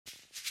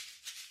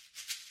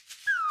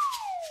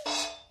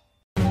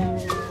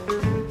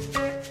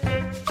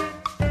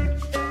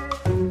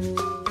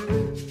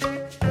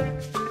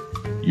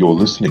You're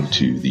listening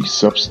to the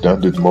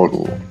Substandard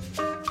Model.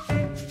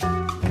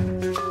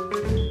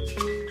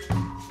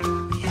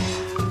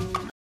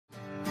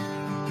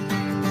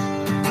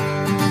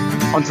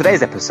 On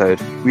today's episode,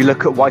 we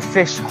look at why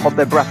fish hold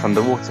their breath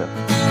underwater.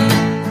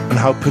 And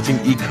how putting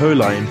E.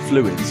 coli in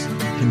fluids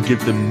can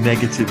give them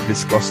negative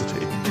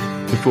viscosity.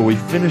 Before we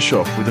finish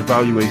off with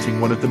evaluating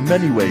one of the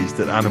many ways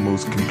that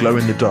animals can glow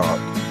in the dark,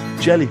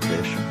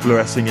 jellyfish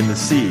fluorescing in the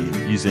sea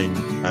using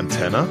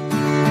antennae.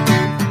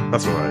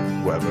 That's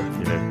alright, whatever,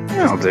 you know.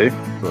 That'll do.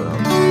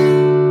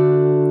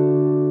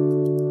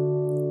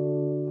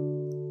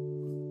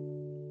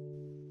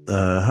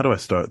 How do I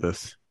start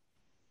this?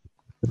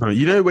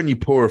 You know when you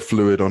pour a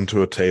fluid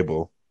onto a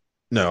table?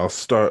 No, I'll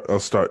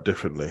start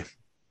differently.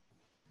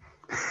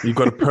 You've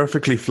got a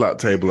perfectly flat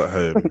table at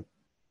home,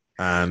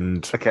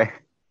 and Okay.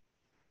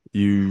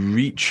 you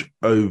reach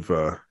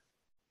over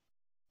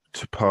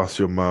to pass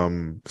your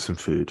mum some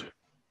food.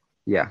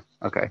 Yeah.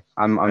 Okay.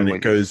 I'm And with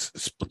it goes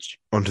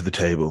onto the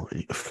table.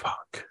 And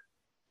fuck.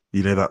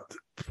 You know that?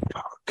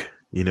 Fuck.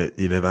 You know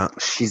that?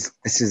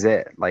 This is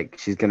it. Like,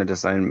 she's gonna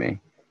disown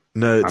me.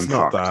 No, it's I'm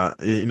not fucked.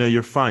 that. You know,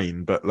 you're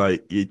fine, but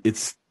like,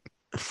 it's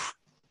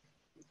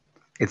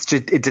just,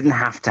 it didn't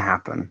have to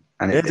happen.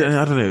 And it did.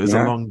 I don't know. It was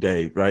Yeah. a long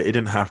day, right? It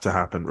didn't have to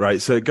happen,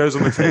 right? So it goes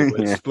on the table,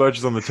 Yeah. it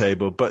splurges on the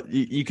table, but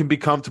you can be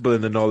comfortable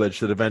in the knowledge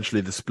that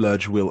eventually the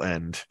splurge will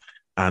end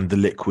and the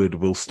liquid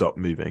will stop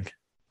moving.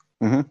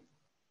 Mhm.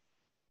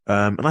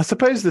 And I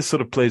suppose this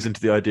sort of plays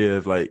into the idea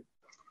of like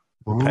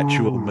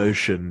perpetual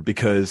motion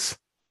because,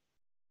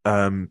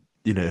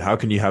 you know, how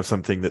can you have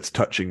something that's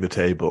touching the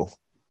table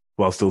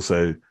whilst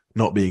also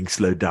not being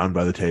slowed down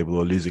by the table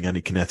or losing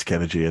any kinetic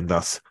energy and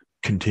thus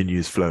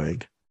continues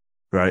flowing,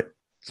 right?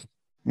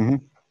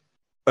 Mhm.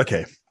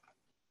 Okay.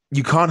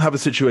 You can't have a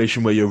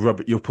situation where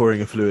you're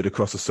pouring a fluid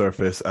across a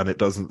surface and it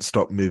doesn't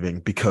stop moving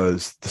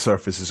because the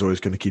surface is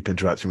always going to keep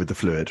interacting with the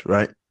fluid,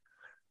 right?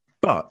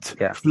 But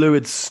Yeah.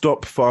 fluids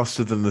stop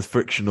faster than the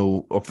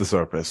frictional of the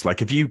surface.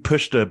 Like if you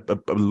pushed a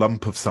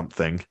lump of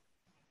something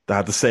that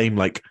had the same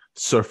like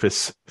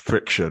surface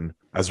friction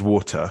as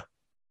water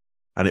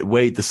and it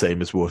weighed the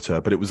same as water,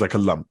 but it was like a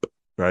lump,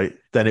 right?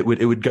 Then it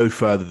would go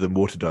further than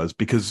water does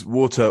because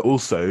water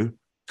also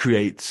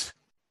creates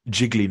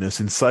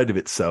jiggliness inside of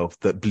itself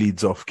that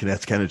bleeds off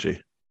kinetic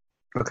energy.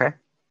 Okay.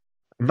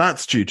 And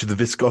that's due to the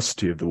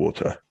viscosity of the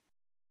water.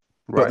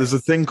 But Right. there's a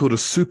thing called a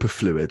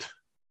superfluid.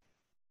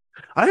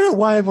 I don't know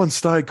why everyone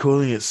started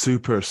calling it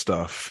super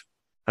stuff.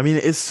 I mean,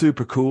 it is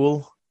super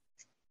cool.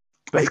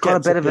 But It's it got a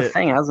gets bit of a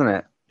thing, hasn't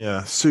it?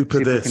 Yeah,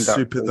 super this,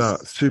 super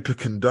that,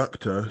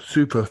 superconductor,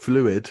 super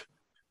fluid,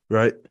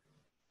 right?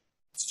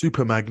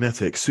 Super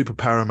magnetic, super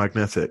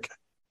paramagnetic.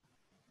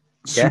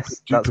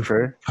 Yes, that's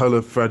true.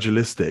 Color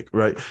fragilistic,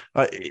 right?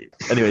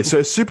 Anyway, so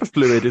a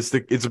superfluid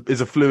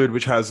is a fluid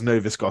which has no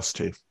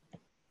viscosity,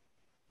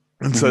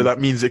 and so that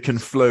means it can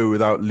flow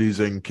without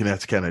losing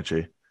kinetic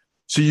energy.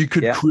 So you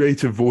could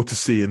create a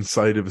vortice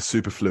inside of a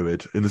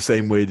superfluid in the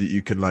same way that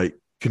you can like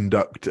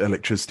conduct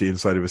electricity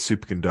inside of a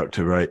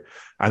superconductor, right?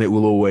 And it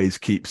will always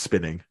keep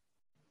spinning.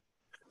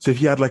 So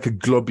if you had like a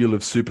globule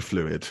of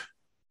superfluid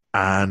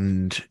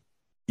and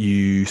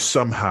you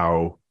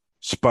somehow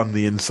spun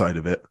the inside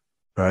of it,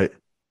 right?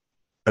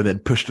 And then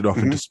pushed it off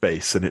into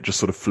space and it just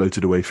sort of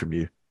floated away from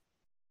you.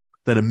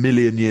 Then 1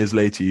 million years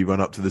later, you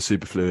run up to the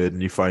superfluid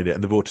and you find it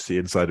and the vortice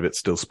inside of it's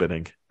still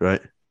spinning,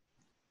 right?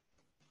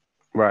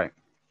 Right.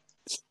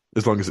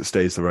 As long as it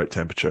stays the right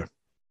temperature.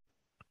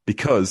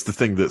 Because the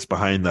thing that's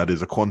behind that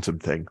is a quantum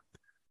thing.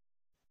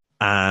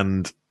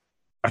 And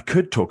I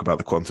could talk about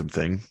the quantum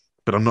thing,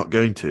 but I'm not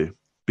going to.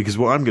 Because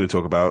what I'm going to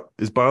talk about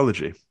is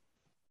biology.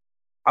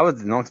 I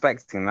was not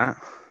expecting that.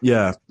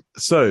 Yeah.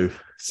 So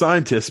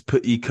scientists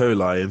put E.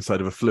 coli inside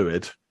of a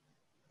fluid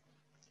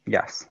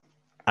Yes.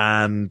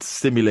 and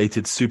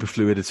simulated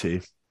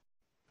superfluidity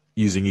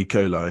using E.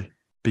 coli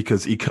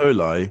because E.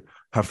 coli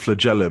have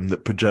flagellum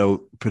that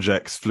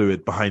projects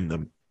fluid behind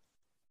them.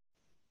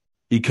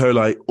 E.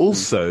 coli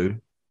also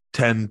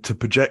tend to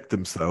project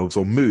themselves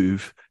or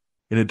move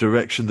in a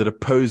direction that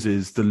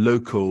opposes the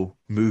local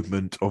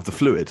movement of the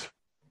fluid,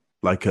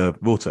 like a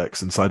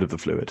vortex inside of the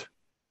fluid.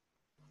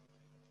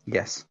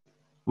 Yes.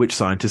 Which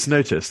scientists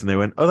noticed, and they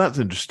went, oh, that's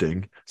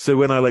interesting. So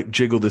when I like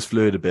jiggle this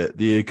fluid a bit,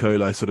 the E.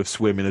 coli sort of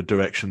swim in a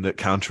direction that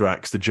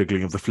counteracts the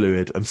jiggling of the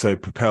fluid, and so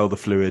propel the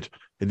fluid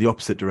in the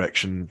opposite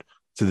direction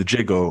to the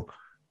jiggle,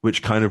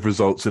 which kind of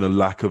results in a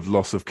lack of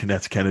loss of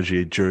kinetic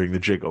energy during the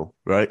jiggle,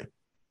 right?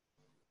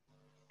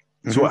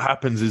 So what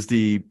happens is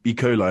the E.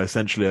 coli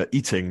essentially are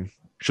eating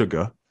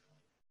sugar,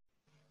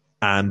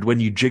 and when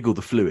you jiggle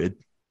the fluid,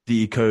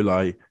 the E.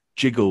 coli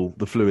jiggle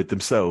the fluid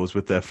themselves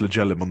with their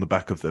flagellum on the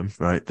back of them,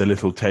 right? Their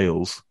little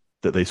tails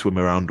that they swim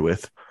around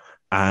with.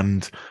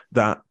 And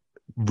that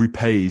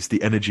repays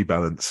the energy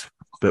balance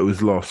that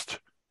was lost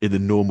in the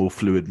normal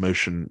fluid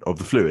motion of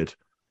the fluid,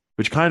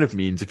 which kind of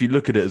means if you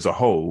look at it as a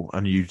whole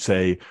and you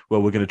say,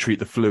 well, we're going to treat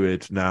the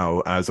fluid now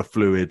as a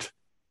fluid,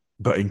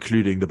 but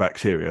including the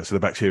bacteria. So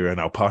the bacteria are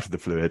now part of the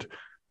fluid.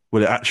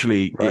 Well, it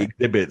actually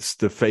exhibits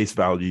the face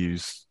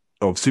values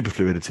of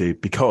superfluidity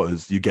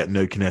because you get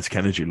no kinetic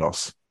energy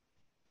loss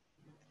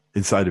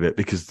inside of it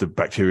because the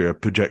bacteria are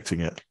projecting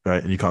it,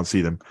 right? And you can't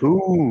see them.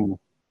 Ooh.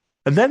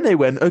 And then they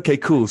went, okay,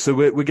 cool. So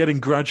we're getting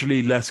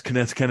gradually less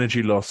kinetic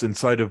energy loss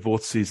inside of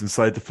vortices,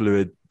 inside the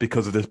fluid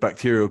because of this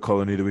bacterial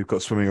colony that we've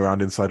got swimming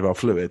around inside of our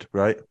fluid,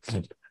 right?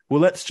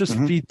 Well, let's just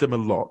feed them a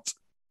lot.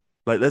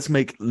 Like, let's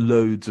make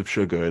loads of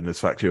sugar in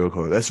this bacterial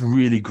colony. Let's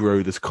really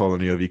grow this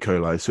colony of E.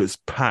 coli so it's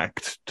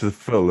packed to the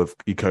full of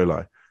E.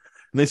 coli.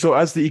 And they saw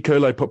as the E.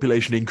 coli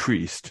population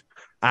increased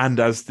and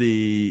as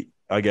the,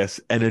 I guess,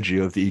 energy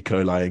of the E.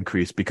 coli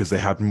increased because they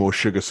had more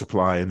sugar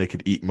supply and they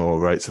could eat more,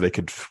 right? So they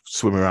could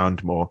swim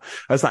around more.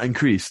 As that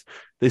increased,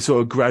 they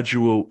saw a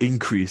gradual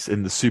increase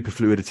in the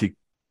superfluidity,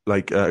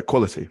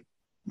 quality.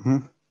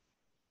 Mm-hmm.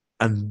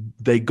 And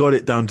they got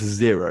it down to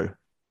 0,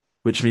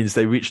 which means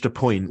they reached a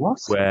point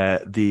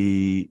where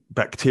the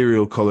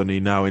bacterial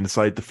colony now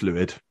inside the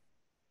fluid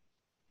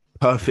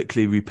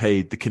perfectly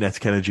repaid the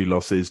kinetic energy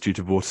losses due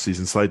to vortices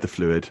inside the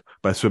fluid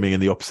by swimming in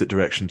the opposite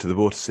direction to the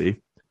vortice,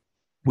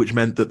 which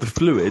meant that the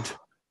fluid,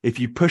 if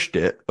you pushed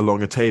it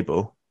along a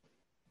table,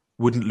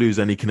 wouldn't lose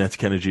any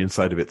kinetic energy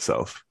inside of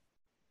itself.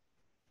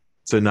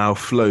 So now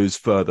flows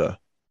further.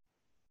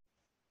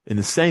 In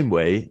the same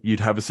way, you'd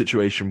have a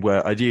situation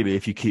where ideally,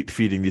 if you keep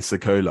feeding these E.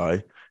 coli,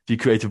 if you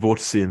create a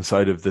vortice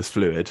inside of this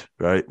fluid,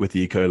 right, with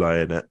the E.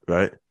 coli in it,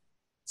 right,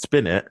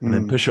 spin it and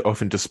then push it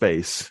off into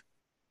space,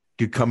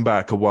 you come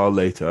back a while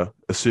later,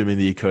 assuming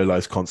the E. coli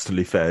is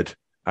constantly fed,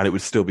 and it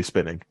would still be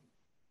spinning.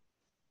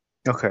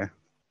 Okay.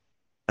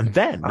 And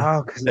then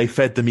they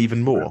fed them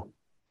even more.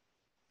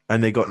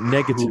 And they got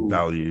negative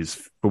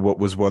values for what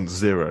was once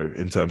 0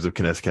 in terms of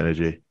kinetic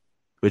energy,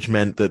 which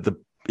meant that the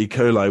E.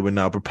 coli were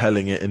now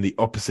propelling it in the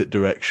opposite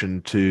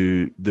direction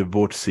to the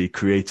vortice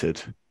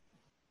created.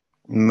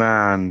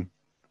 Man.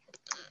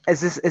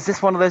 Is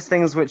this one of those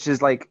things which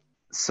is like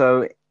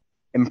so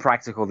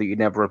impractical that you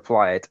never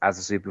apply it as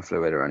a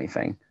superfluid or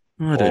anything?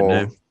 I don't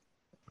know.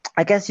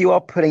 I guess you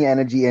are putting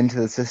energy into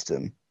the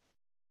system.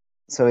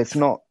 So it's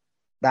not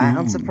that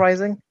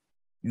unsurprising?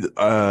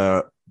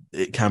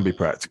 It can be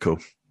practical.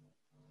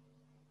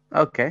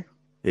 Okay.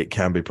 It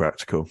can be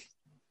practical.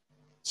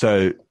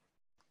 So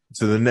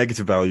the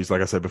negative values,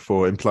 like I said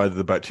before, imply that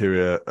the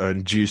bacteria are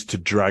induced to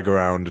drag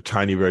around a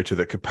tiny rotor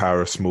that could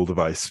power a small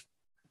device.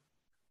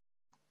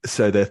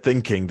 So they're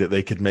thinking that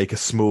they could make a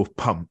small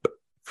pump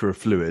for a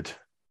fluid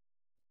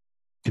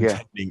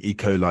containing E.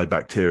 coli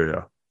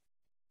bacteria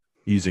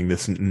using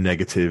this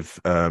negative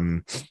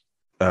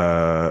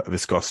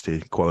viscosity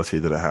quality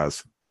that it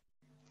has.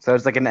 So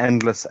it's like an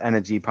endless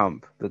energy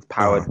pump that's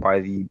powered by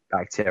the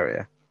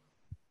bacteria.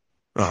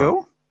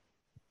 Sure.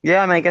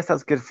 Yeah, I mean, I guess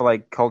that's good for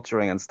like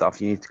culturing and stuff.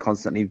 You need to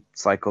constantly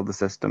cycle the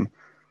system.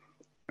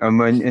 And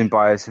when in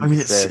biosynthesis, I mean,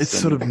 it's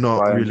sort of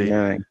not really.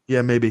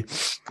 Yeah, maybe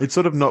it's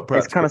sort of not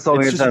practical. It's kind of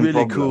solving it's its just own really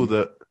problem. cool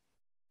that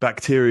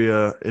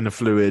bacteria in a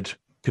fluid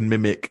can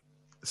mimic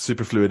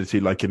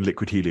superfluidity like in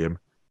liquid helium.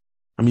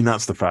 I mean,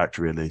 that's the fact,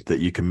 really, that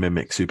you can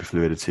mimic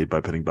superfluidity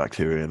by putting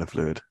bacteria in a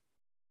fluid.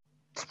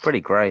 It's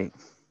pretty great.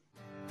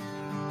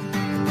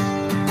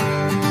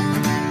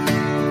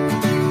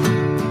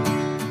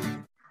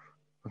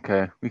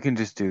 Okay, we can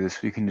just do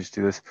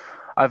this.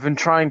 I've been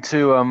trying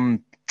to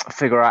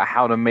figure out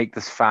how to make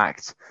this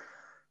fact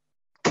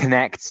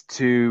connect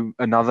to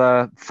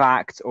another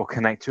fact or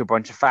connect to a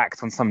bunch of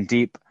facts on some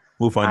deep.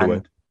 We'll find a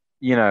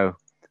way.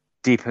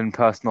 Deep and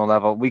personal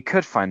level. We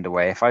could find a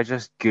way if I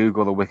just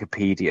Google the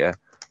Wikipedia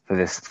for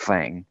this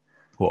thing.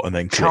 What, and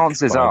then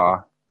chances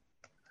are,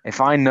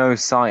 if I know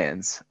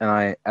science and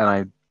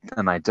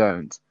I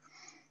don't,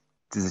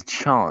 there's a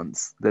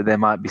chance that there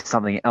might be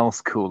something else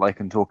cool I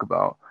can talk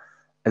about,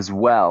 as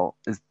well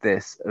as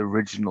this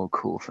original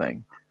cool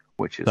thing,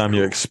 which is. Damn,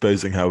 you're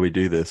exposing how we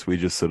do this. We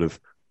just sort of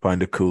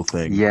find a cool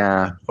thing,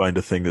 and find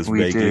a thing that's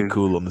vaguely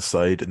cool on the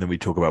side, and then we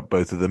talk about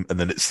both of them, and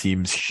then it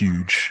seems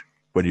huge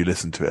when you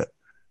listen to it.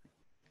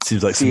 It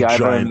seems like some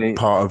giant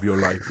part of your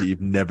life that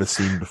you've never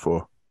seen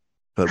before.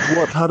 But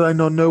what? How did I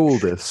not know all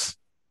this?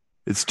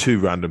 It's 2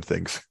 random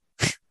things.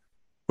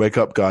 Wake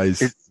up,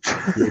 guys.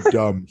 You're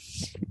dumb.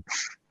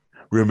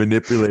 We're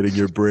manipulating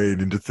your brain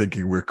into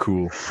thinking we're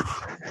cool.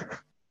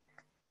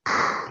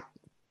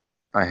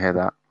 I hear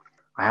that.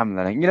 I am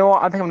learning. You know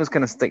what? I think I'm just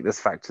going to stick this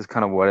fact as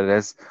kind of what it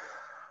is.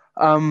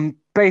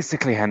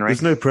 Basically, Henry.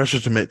 There's no pressure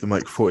to make them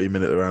like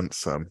 40-minute rants,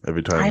 Sam,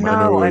 every time. I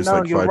know, always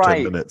like you're 5,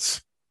 right. 10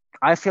 minutes.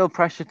 I feel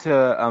pressure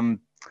to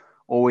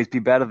always be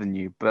better than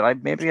you,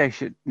 but maybe I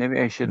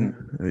shouldn't.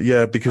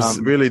 Yeah, because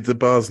really the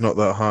bar's not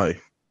that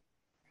high.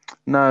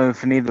 No,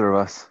 for neither of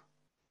us.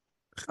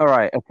 All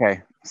right,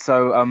 okay.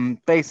 So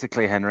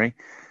basically, Henry,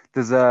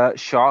 there's a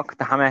shark,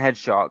 the hammerhead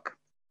shark.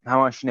 How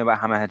much do you know about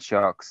hammerhead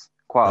sharks?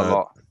 Quite a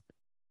lot.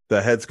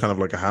 Their head's kind of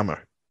like a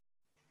hammer.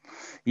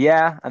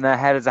 Yeah, and their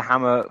head is a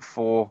hammer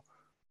for,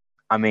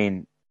 I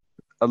mean,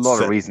 a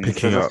lot of reasons.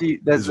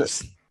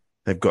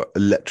 They've got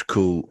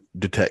electrical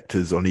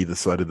detectors on either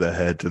side of their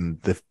head,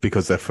 and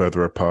because they're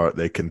further apart,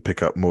 they can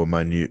pick up more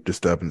minute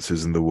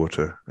disturbances in the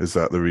water. Is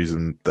that the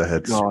reason their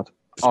head's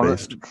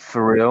spaced?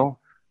 For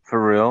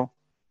real?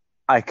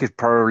 I could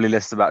probably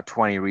list about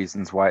 20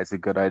 reasons why it's a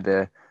good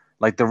idea.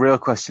 Like, the real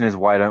question is,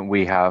 why don't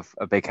we have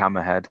a big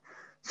hammerhead?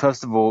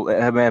 First of all,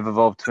 it may have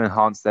evolved to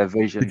enhance their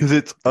vision. Because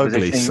it's The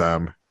ugly, positioning,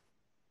 Sam.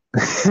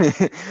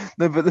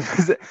 no, but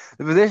the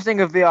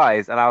positioning of the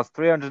eyes allows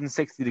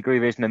 360-degree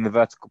vision in the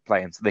vertical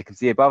plane, so they can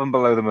see above and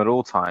below them at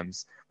all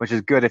times, which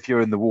is good if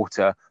you're in the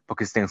water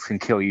because things can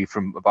kill you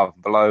from above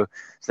and below.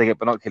 So they get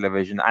binocular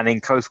vision, and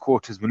in close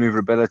quarters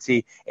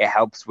maneuverability, it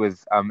helps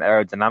with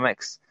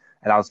aerodynamics.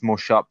 It allows more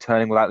sharp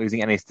turning without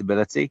losing any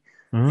stability.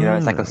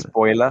 It's like a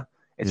spoiler.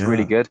 It's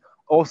really Yeah. good.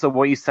 Also,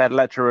 what you said,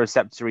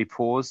 electroreceptory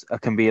pores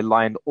can be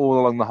aligned all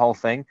along the whole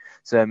thing.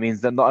 So it means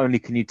that not only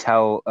can you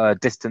tell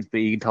distance, but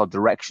you can tell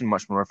direction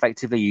much more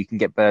effectively. You can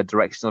get better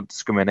directional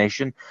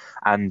discrimination.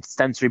 And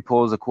sensory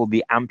pores are called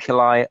the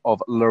ampullae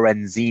of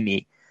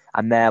Lorenzini.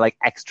 And they're like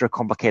extra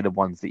complicated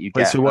ones that you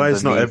Wait, get so why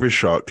is not underneath. every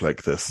shark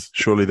like this?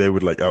 Surely they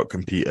would like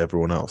outcompete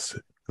everyone else.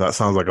 That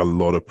sounds like a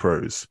lot of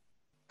pros.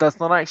 That's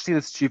not actually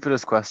the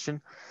stupidest question.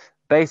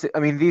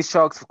 These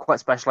sharks have quite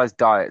specialized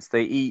diets.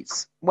 They eat,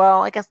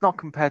 well, I guess not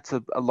compared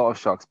to a lot of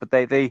sharks, but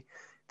they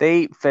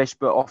eat fish,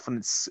 but often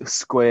it's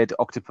squid,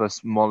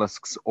 octopus,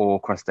 mollusks,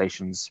 or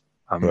crustaceans.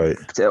 Right.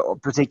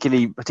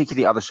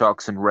 Particularly other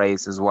sharks and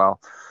rays as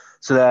well.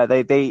 So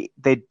they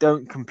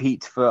don't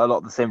compete for a lot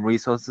of the same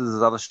resources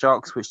as other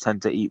sharks, which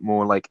tend to eat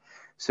more like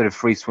sort of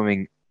free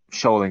swimming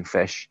shoaling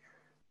fish.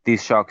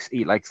 These sharks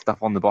eat like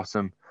stuff on the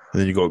bottom. And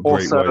then you got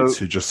great Also, whites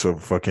who just sort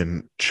of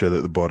fucking chill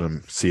at the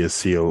bottom, see a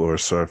seal or a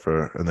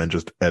surfer, and then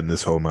just end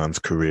this whole man's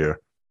career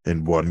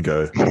in one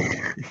go.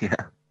 yeah,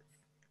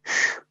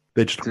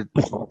 They just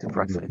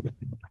depressing.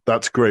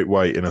 That's great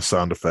white in a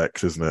sound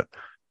effect, isn't it?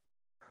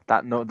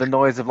 The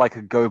noise of like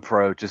a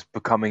GoPro just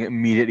becoming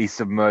immediately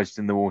submerged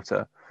in the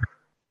water.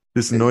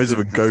 This noise of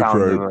a the sound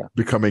GoPro of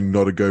becoming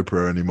not a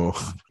GoPro anymore.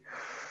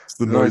 It's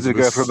the noise of a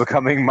GoPro s-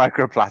 becoming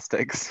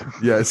microplastics.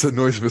 Yeah, it's a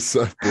noise of a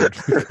surfboard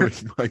becoming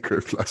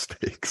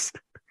microplastics.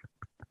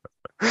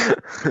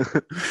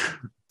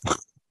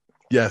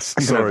 Yes,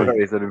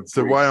 sorry.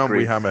 So why aren't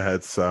we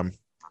hammerheads, Sam?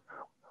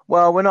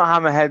 Well, we're not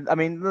hammerhead. I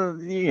mean,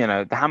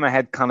 the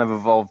hammerhead kind of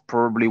evolved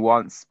probably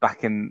once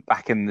back in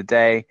the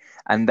day,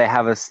 and they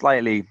have a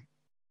slightly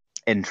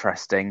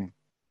interesting,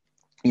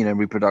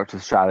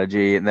 reproductive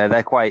strategy, and they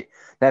have quite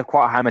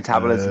high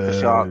metabolism for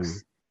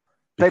sharks.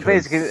 They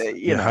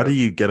basically, how do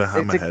you get a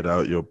hammerhead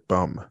out your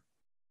bum?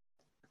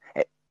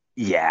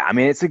 Yeah, I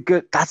mean, that's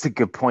a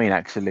good point,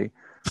 actually.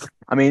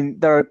 I mean,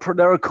 there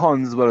are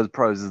cons as well as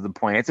pros is the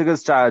point. It's a good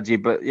strategy,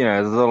 but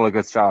there's a lot of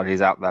good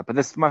strategies out there.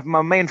 But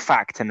my main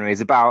fact, Henry, is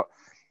about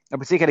a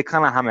particular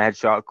kind of hammerhead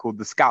shark called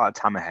the scalloped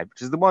hammerhead,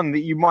 which is the one that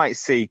you might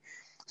see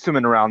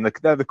swimming around.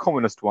 They're the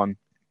commonest one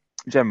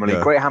generally.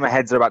 Yeah. Great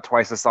hammerheads are about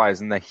twice the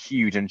size, and they're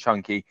huge and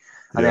chunky,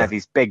 and they have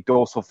these big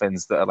dorsal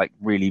fins that are like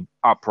really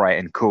upright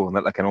and cool and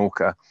look like an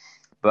orca.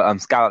 But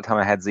scalloped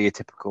hammerheads are your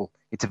typical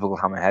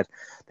hammerhead.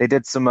 They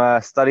did some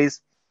studies.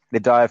 They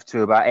dived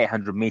to about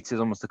 800 meters,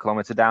 almost a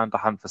kilometer down, to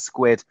hunt for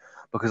squid,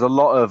 because a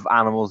lot of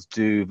animals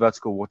do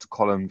vertical water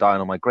column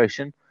diurnal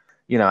migration.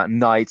 At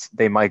night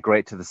they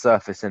migrate to the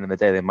surface, and in the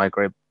day they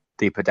migrate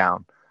deeper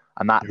down.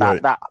 And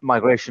that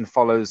migration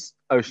follows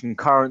ocean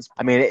currents.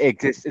 I mean, it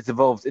exists. It's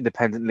evolved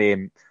independently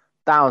in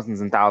thousands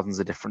and thousands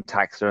of different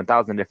taxa and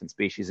thousands of different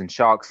species. And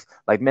sharks,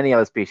 like many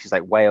other species,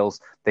 like whales,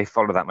 they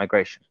follow that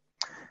migration.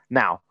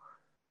 Now,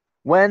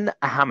 when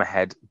a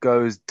hammerhead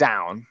goes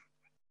down,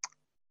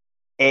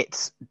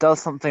 it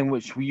does something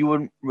which you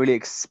wouldn't really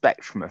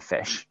expect from a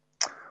fish.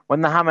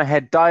 When the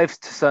hammerhead dives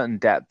to certain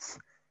depths,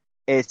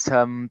 there's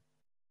no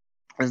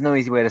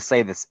easy way to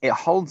say this. It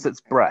holds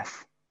its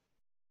breath.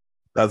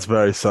 That's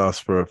very sus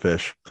for a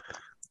fish.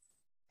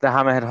 The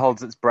hammerhead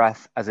holds its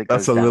breath as it goes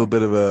That's a down. little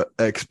bit of a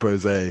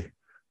expose.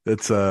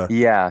 It's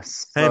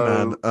Yes. Hey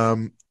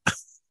man,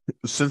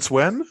 since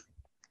when?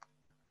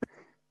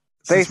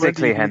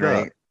 Basically,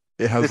 Henry,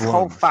 this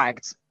whole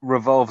fact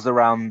revolves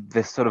around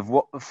this sort of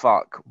what the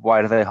fuck,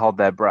 why do they hold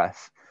their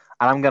breath?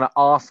 And I'm going to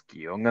ask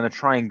you, I'm going to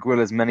try and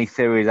grill as many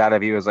theories out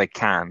of you as I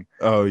can.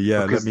 Oh,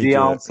 yeah. Because the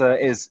answer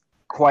is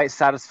quite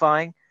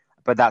satisfying,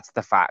 but that's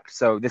the fact.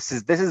 So this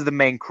is the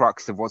main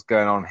crux of what's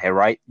going on here,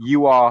 right?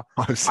 You are,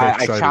 I'm so I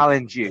excited.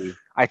 challenge you.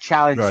 I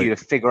challenge you to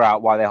figure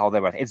out why they hold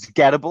their breath. It's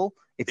gettable.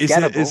 It's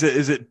gettable.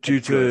 Is it due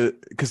to,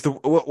 because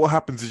what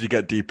happens as you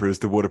get deeper is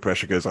the water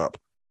pressure goes up.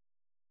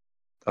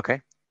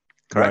 Okay.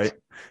 Correct.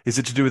 Right. Is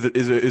it to do with it?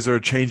 Is there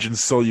a change in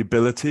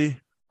solubility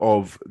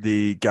of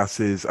the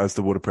gases as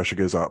the water pressure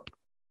goes up?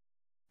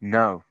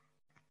 No.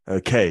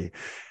 Okay.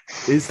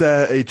 Is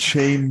there a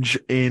change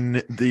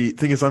in the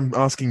thing? Is I'm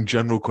asking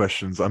general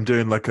questions. I'm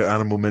doing like an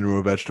animal,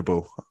 mineral,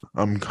 vegetable.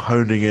 I'm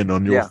honing in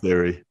on your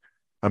theory.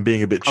 I'm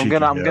being a bit cheeky.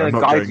 I'm gonna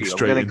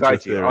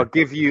guide you. I'll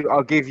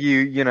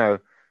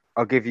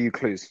give you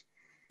clues.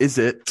 Is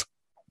it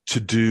to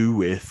do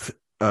with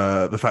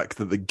the fact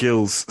that the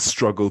gills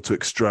struggle to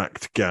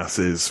extract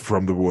gases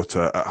from the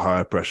water at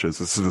higher pressures?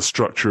 So the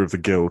structure of the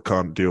gill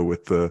can't deal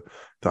with the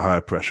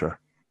higher pressure.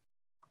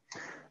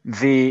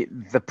 The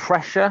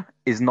pressure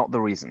is not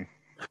the reason.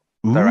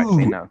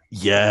 directly, Ooh, no.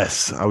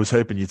 yes. I was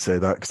hoping you'd say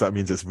that because that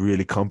means it's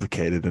really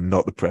complicated and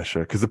not the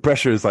pressure. Because the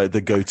pressure is like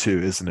the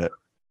go-to, isn't it?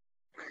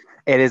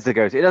 It is the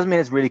go-to. It doesn't mean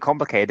it's really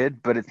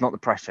complicated, but it's not the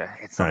pressure.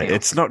 It's Right. something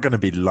It's else. not going to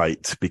be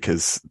light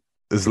because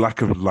there's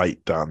lack of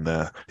light down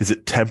there. Is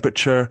it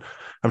temperature?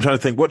 I'm trying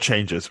to think what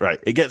changes. Right.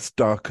 It gets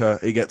darker,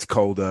 it gets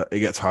colder, it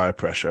gets higher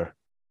pressure.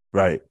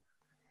 Right.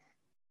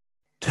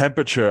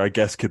 Temperature, I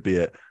guess, could be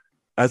it.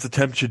 As the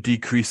temperature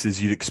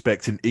decreases, you'd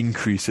expect an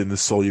increase in the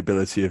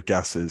solubility of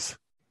gases.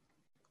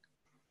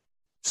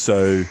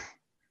 So,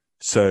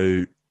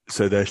 so,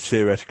 so there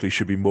theoretically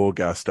should be more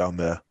gas down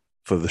there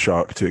for the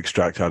shark to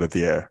extract out of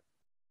the air.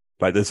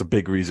 Like, there's a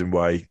big reason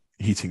why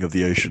heating of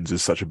the oceans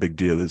is such a big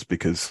deal is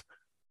because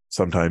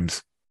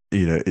sometimes,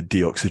 it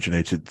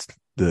deoxygenated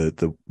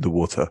the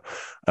water.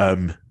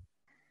 Um, Do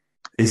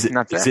is you think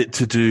it that's is it? it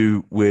to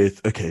do with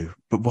okay?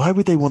 But why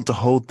would they want to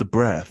hold the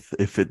breath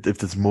if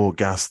there's more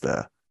gas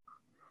there?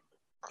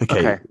 Okay,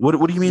 Okay, what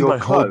do you mean you're by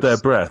hold their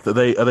close. breath? Are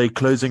they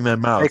closing their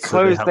They mouths so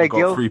they close haven't their got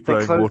gills. free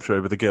flowing water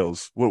over the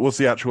gills? What's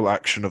the actual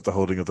action of the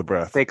holding of the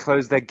breath? They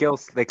close their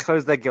gills. They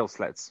close their gill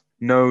slits.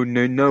 No,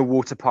 no, no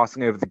water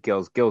passing over the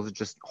gills. Gills are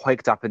just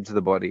hiked up into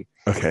the body.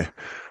 Okay,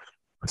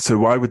 so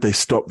why would they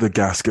stop the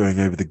gas going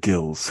over the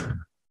gills?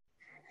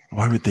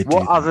 Why would they do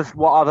that?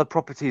 What other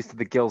properties do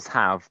the gills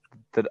have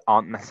that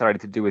aren't necessarily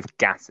to do with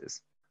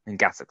gases and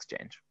gas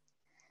exchange?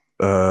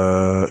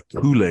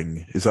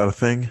 Cooling, is that a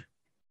thing?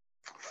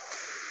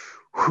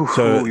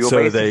 So You're so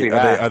are they basically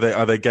are they there. are they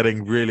are they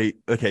getting really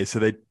okay? So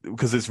they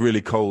because it's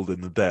really cold in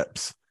the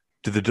depths.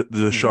 Do the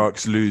Mhm.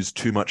 sharks lose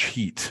too much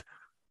heat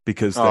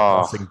because they're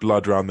Oh, passing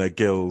blood around their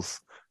gills?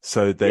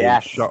 So they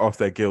yes, shut off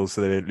their gills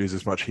so they don't lose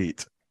as much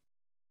heat.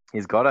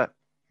 he's got it.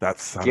 That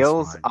sounds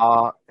Gills fine.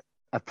 are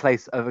a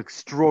place of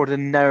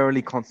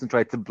extraordinarily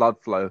concentrated blood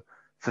flow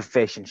for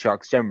fish and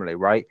sharks generally,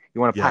 right? You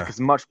want to pack Yeah, as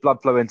much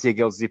blood flow into your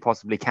gills as you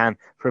possibly can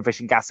for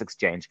efficient gas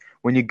exchange.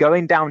 When you're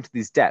going down to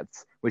these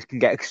depths, which can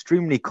get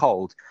extremely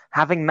cold,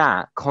 having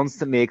that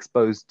constantly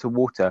exposed to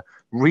water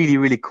really,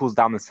 really cools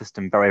down the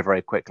system very,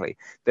 very quickly.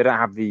 They don't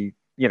have the,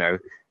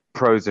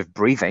 pros of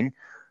breathing,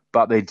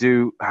 but they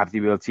do have the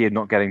ability of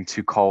not getting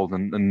too cold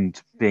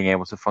and being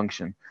able to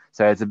function.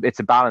 So it's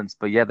a balance,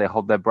 but yeah, they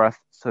hold their breath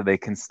so they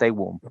can stay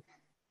warm.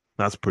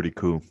 that's pretty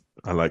cool.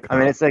 I like I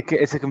mean, that.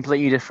 it's a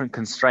completely different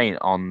constraint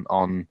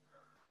on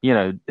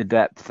the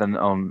depth and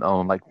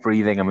on like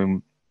breathing. I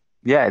mean,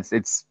 yeah,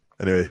 it's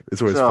Anyway,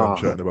 it's always fun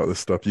oh, chatting about this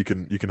stuff. You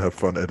can have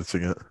fun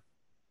editing it.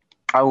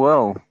 I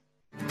will.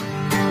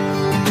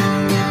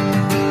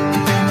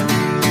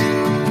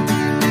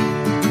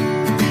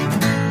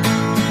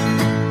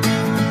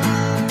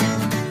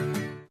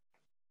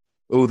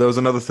 Oh, there was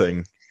another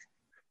thing.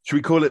 Should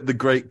we call it the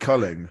Great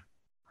Culling,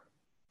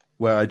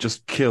 where I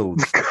just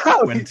killed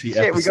Holy 20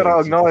 shit, we got to episodes of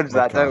this acknowledge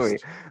that, don't we?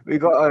 podcast? We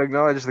got to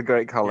acknowledge the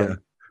great Yeah. culling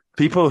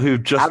People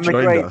who've just and the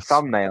joined great us.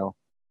 thumbnail.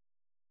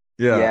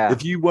 Yeah. Yeah.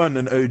 If you weren't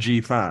an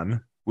OG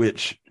fan,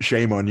 which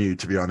shame on you,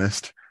 to be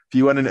honest. If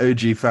you weren't an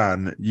OG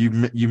fan, you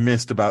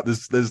missed about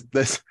this. There's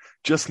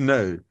just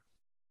know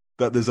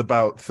that there's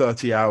about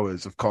 30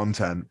 hours of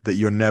content that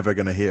you're never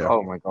going to hear.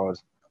 Oh my god.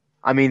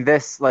 I mean,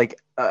 this like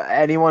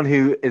anyone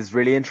who is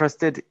really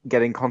interested,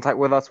 get in contact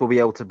with us. We'll be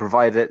able to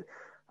provide it.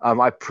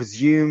 I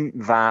presume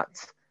that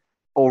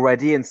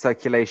already in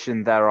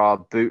circulation there are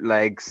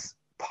bootlegs,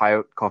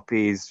 pirate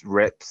copies,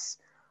 rips.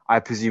 I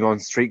presume on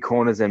street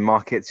corners and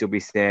markets you'll be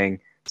seeing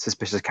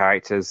suspicious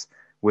characters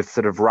with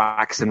sort of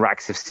racks and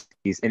racks of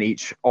CDs, and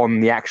each on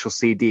the actual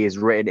CD is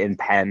written in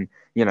pen.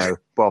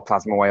 Well,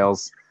 plasma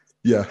whales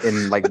Yeah.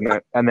 in like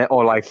and then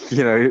or like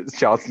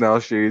Charles Snell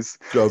shoes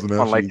Charles and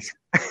on like.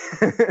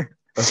 Ashes.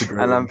 That's a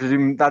great And I'm one.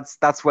 presuming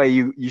that's where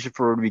you should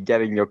probably be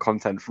getting your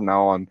content from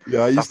now on.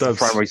 Yeah, That's the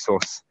primary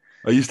source.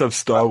 I used to have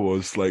Star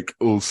Wars, like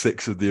all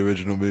six of the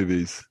original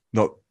movies.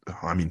 Not,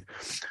 I mean,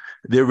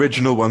 the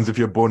original ones if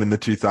you're born in the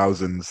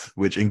 2000s,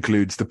 which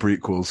includes the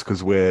prequels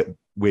because we're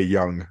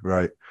young,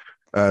 right?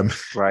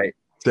 Right.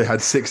 They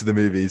had six of the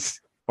movies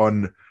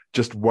on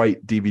just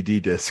white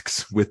DVD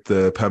discs with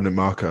the permanent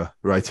marker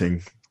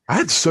writing. I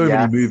had so many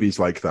Yeah. movies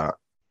like that.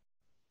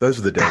 Those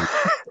were the days.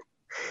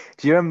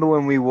 Do you remember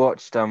when we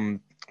watched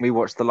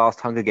the last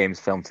Hunger Games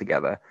film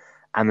together,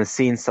 and the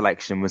scene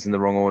selection was in the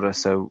wrong order,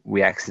 so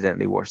we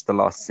accidentally watched the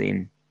last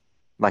scene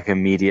like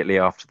immediately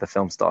after the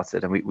film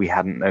started, and we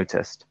hadn't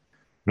noticed.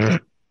 I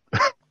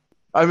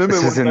remember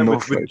This one is in time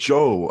with Norfolk.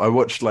 Joel, I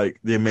watched like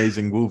The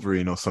Amazing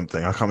Wolverine or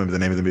something. I can't remember the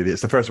name of the movie.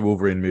 It's the first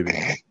Wolverine movie.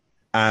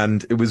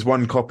 And it was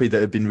one copy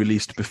that had been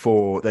released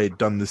before they'd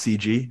done the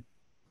CG.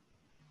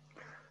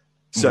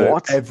 So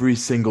What? every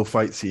single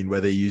fight scene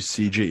where they used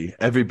CG,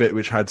 every bit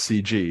which had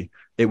CG,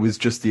 it was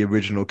just the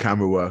original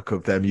camera work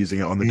of them using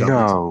it on the dummies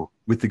No,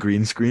 with the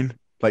green screen.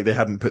 Like they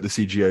hadn't put the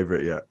CG over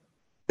it yet.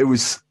 It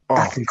was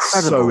that's so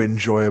incredible.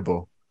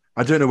 enjoyable.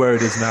 I don't know where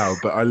it is now,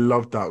 but I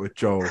loved that with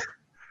Joel.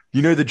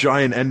 You know the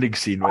giant ending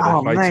scene where they're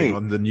Oh, fighting mate.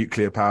 on the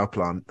nuclear power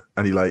plant,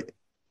 and I can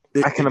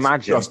it's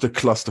imagine. just a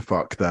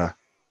clusterfuck there.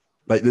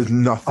 Like there's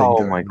nothing Oh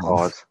going my on.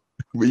 god.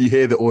 When you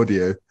hear the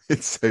audio,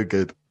 it's so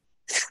good.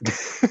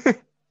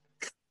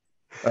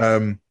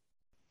 Um,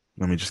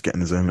 Let me just get in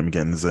the zone. Let me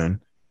get in the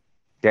zone.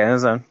 Get in the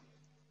zone.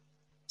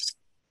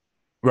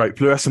 Right,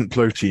 fluorescent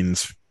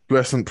proteins.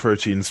 Fluorescent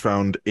proteins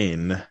found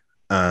in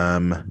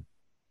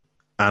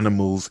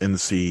animals in the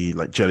sea,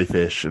 like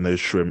jellyfish and those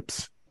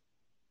shrimps.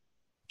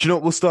 Do you know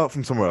what? We'll start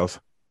from somewhere else.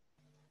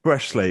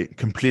 Fresh slate,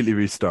 completely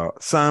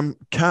restart. Sam,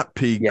 cat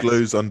pee Yes.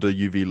 glows under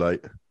UV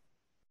light.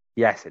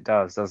 Yes, it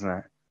does, doesn't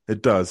it?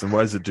 It does. And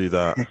why does it do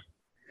that?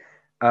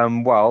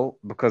 Well,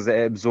 because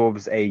it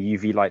absorbs a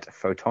UV light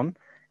photon,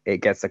 it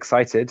gets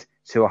excited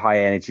to a high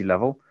energy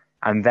level,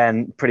 and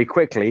then pretty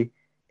quickly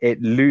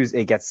it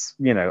gets,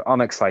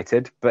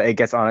 unexcited, but it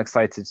gets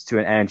unexcited to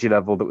an energy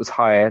level that was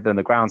higher than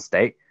the ground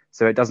state.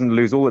 So it doesn't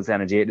lose all its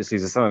energy, it just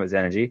loses some of its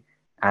energy,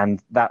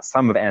 and that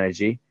sum of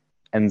energy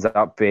ends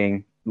up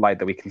being light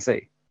that we can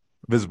see.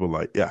 Visible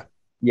light, yeah.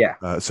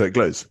 Yeah. So it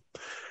glows.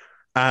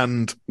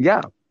 And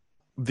Yeah.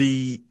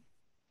 the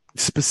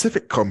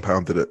specific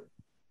compound that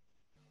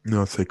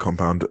I'd say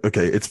compound.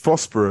 Okay, it's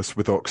phosphorus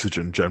with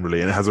oxygen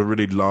generally, and it has a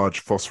really large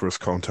phosphorus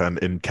content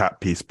in cat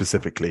pee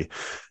specifically.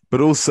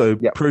 But also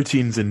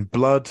proteins in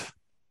blood,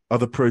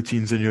 other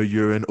proteins in your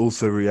urine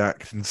also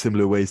react in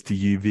similar ways to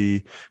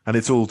UV, and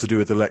it's all to do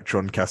with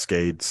electron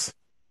cascades.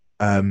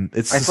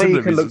 It's a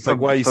similar reason. It's like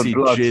why you see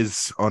blood.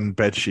 jizz on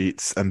bed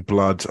sheets and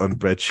blood on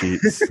bed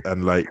sheets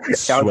and like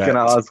sweat.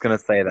 I was gonna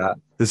say that.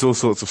 There's all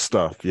sorts of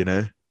stuff, you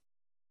know.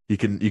 You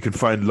can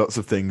find lots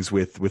of things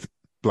with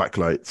black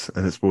lights,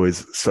 and it's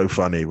always so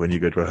funny when you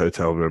go to a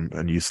hotel room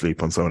and you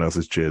sleep on someone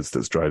else's jizz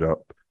that's dried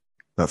up.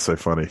 That's so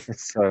funny.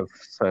 It's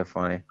so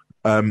funny.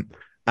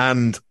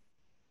 And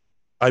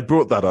I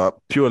brought that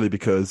up purely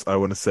because I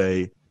want to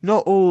say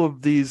not all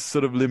of these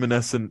sort of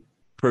luminescent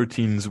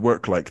proteins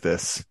work like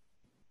this.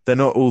 They're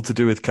not all to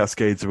do with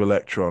cascades of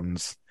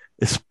electrons.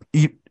 It's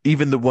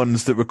even the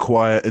ones that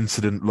require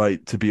incident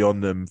light to be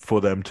on them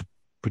for them to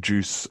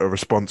produce a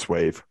response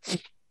wave.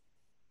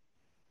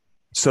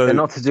 So they're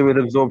not to do with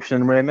absorption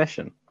and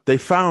re-emission. They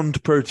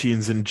found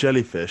proteins in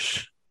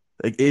jellyfish.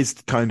 It is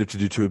kind of to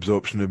do to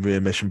absorption and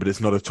re-emission, but it's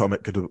not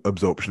atomic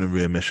absorption and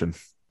re-emission.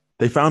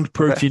 They found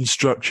protein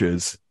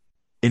structures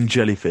in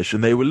jellyfish,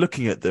 and they were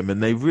looking at them,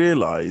 and they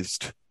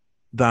realized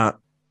that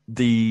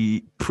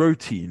the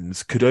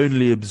proteins could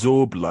only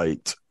absorb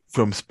light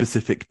from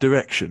specific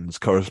directions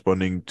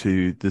corresponding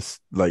to this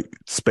like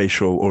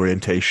spatial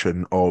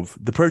orientation of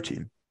the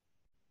protein.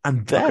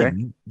 And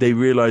then they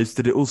realized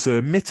that it also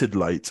emitted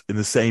light in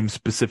the same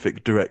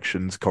specific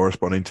directions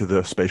corresponding to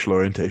the spatial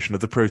orientation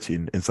of the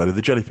protein inside of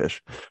the jellyfish,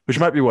 which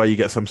might be why you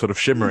get some sort of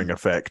shimmering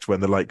effect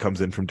when the light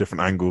comes in from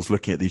different angles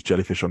looking at these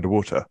jellyfish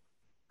underwater,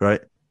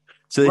 right?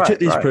 So they took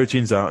these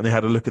proteins out and they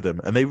had a look at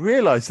them, and they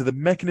realized that the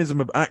mechanism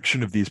of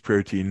action of these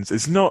proteins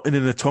is not in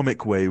an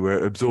atomic way where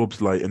it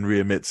absorbs light and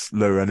re-emits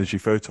lower energy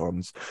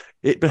photons.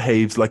 It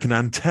behaves like an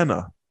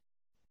antenna,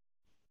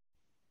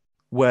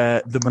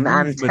 where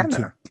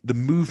the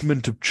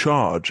movement of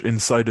charge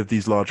inside of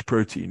these large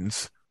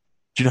proteins.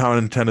 Do you know how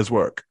antennas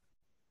work?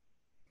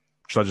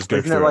 Should I just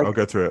go through it? I'll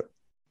go through it.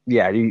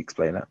 Yeah, you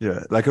explain it.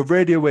 Yeah, like a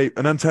radio wave,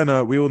 an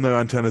antenna. We all know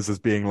antennas as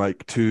being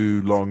like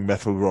two long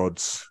metal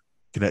rods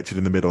connected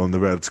in the middle, and the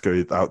rods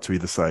go out to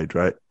either side,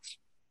 right?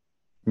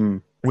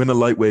 When a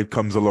light wave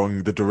comes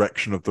along the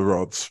direction of the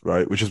rods,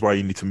 right, which is why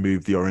you need to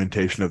move the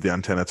orientation of the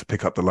antenna to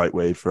pick up the light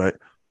wave, right?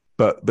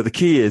 But the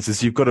key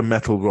is you've got a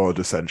metal rod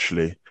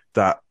essentially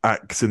that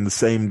acts in the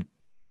same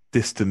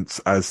distance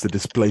as the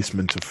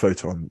displacement of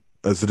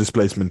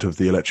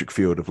the electric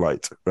field of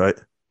light, right?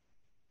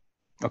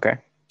 Okay.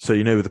 So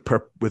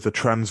with a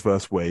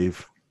transverse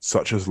wave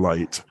such as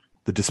light,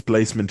 the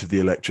displacement of the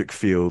electric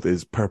field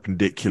is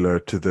perpendicular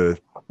to the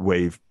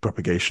wave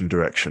propagation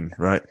direction,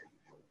 right?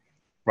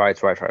 Right.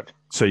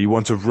 So you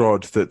want a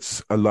rod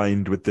that's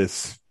aligned with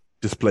this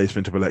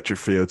displacement of electric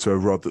field, so a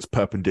rod that's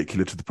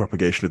perpendicular to the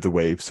propagation of the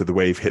wave, so the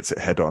wave hits it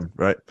head on,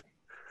 right?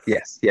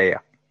 Yes. Yeah.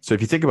 So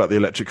if you think about the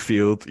electric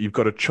field, you've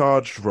got a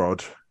charged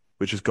rod,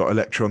 which has got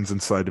electrons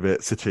inside of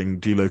it sitting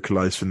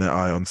delocalized from their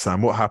ion.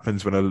 Sam, what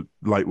happens when a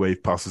light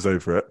wave passes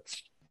over it?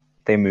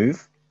 They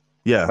move?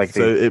 Yeah,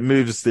 it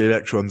moves the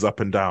electrons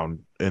up and down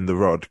in the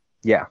rod.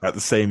 Yeah. At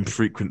the same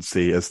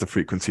frequency as the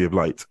frequency of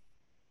light.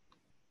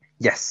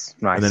 Yes,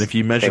 nice. And then if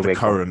you measure the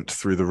current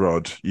through the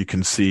rod, you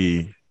can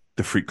see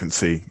the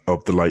frequency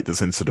of the light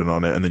that's incident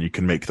on it, and then you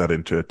can make that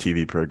into a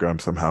TV program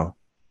somehow.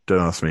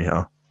 Don't ask me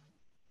how.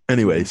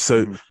 Anyway,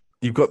 so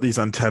you've got these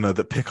antennae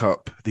that pick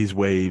up these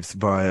waves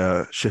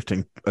via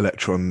shifting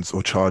electrons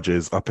or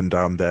charges up and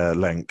down their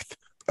length,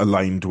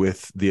 aligned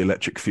with the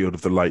electric field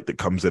of the light that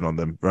comes in on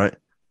them, right?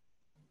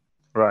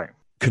 Right.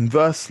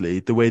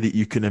 Conversely, the way that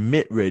you can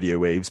emit radio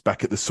waves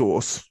back at the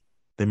source,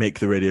 they make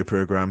the radio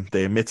program,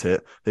 they emit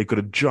it, they've got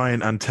a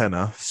giant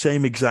antenna,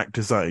 same exact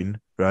design,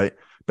 right?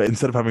 But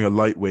instead of having a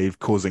light wave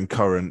causing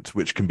current,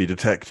 which can be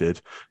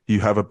detected,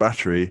 you have a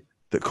battery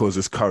that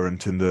causes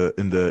current in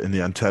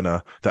the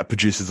antenna that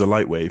produces a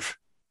light wave.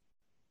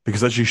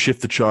 Because as you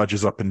shift the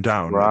charges up and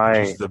down, it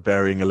produces a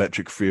varying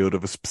electric field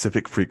of a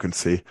specific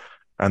frequency,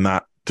 and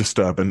that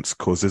disturbance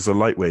causes a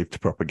light wave to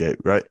propagate,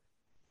 right?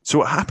 So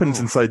what happens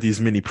inside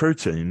these mini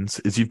proteins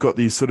is you've got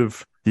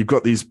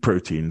these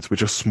proteins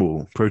which are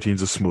small.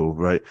 Proteins are small,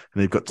 right?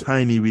 And they've got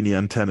tiny, weeny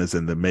antennas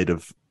in them made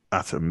of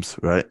atoms,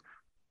 right?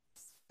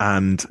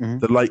 And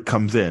the light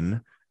comes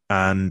in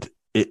and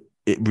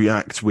it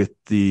reacts with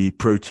the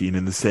protein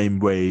in the same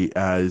way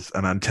as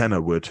an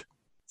antenna would.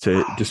 So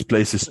it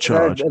displaces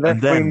charge. They're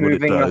And then what it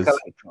free-moving, like, does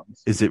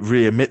electrons. is it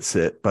re-emits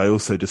it by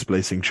also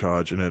displacing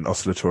charge in an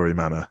oscillatory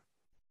manner.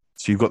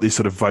 So you've got these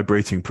sort of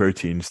vibrating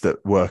proteins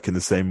that work in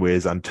the same way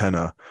as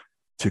antenna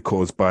to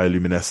cause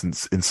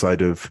bioluminescence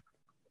inside of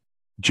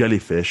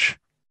jellyfish,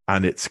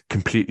 and it's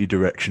completely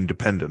direction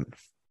dependent.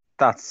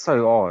 That's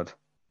so odd.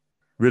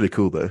 Really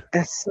cool, though.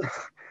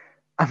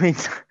 I mean,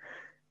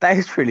 that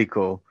is really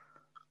cool.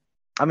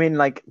 I mean,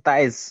 like, that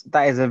is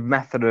a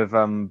method of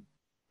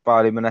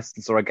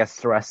bioluminescence, or I guess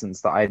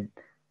fluorescence, that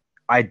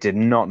I did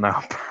not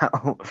know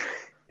about.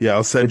 Yeah,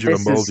 I'll send But you a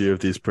this mold is- view of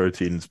these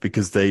proteins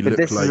because they But look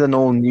this like is an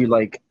all new,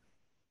 like,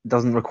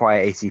 doesn't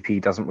require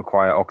ATP, doesn't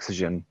require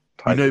oxygen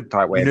type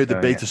way you know of the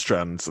doing beta it.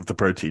 strands of the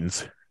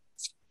proteins.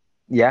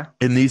 Yeah.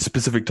 In these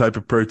specific type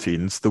of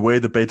proteins, the way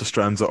the beta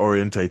strands are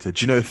orientated,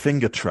 do you know a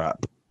finger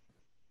trap?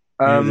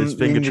 You know those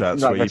finger in the-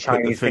 traps like where the you put the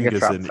Chinese finger fingers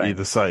trap in thing.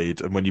 either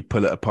side, and when you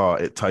pull it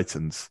apart, it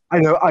tightens. I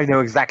know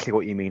exactly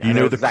what you mean. You I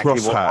know the exactly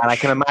what, and I crosshatch?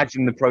 can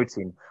imagine the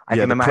protein. I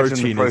Yeah, can the imagine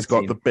protein the has got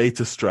protein. the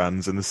beta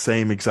strands in the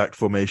same exact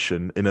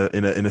formation in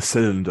a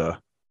cylinder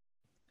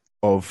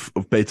of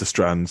beta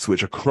strands,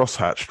 which are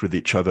crosshatched with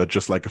each other,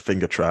 just like a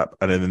finger trap.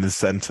 And then in the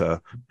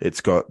center, it's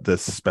got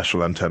this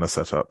special antenna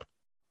set up.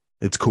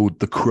 It's called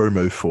the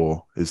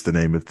chromophore, is the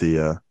name of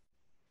the.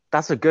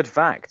 That's a good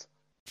fact.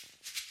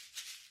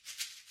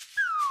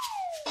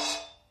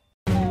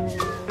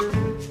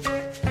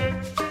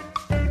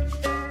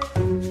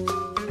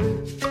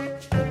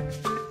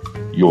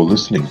 You're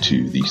listening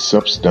to the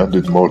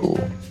Substandard Model.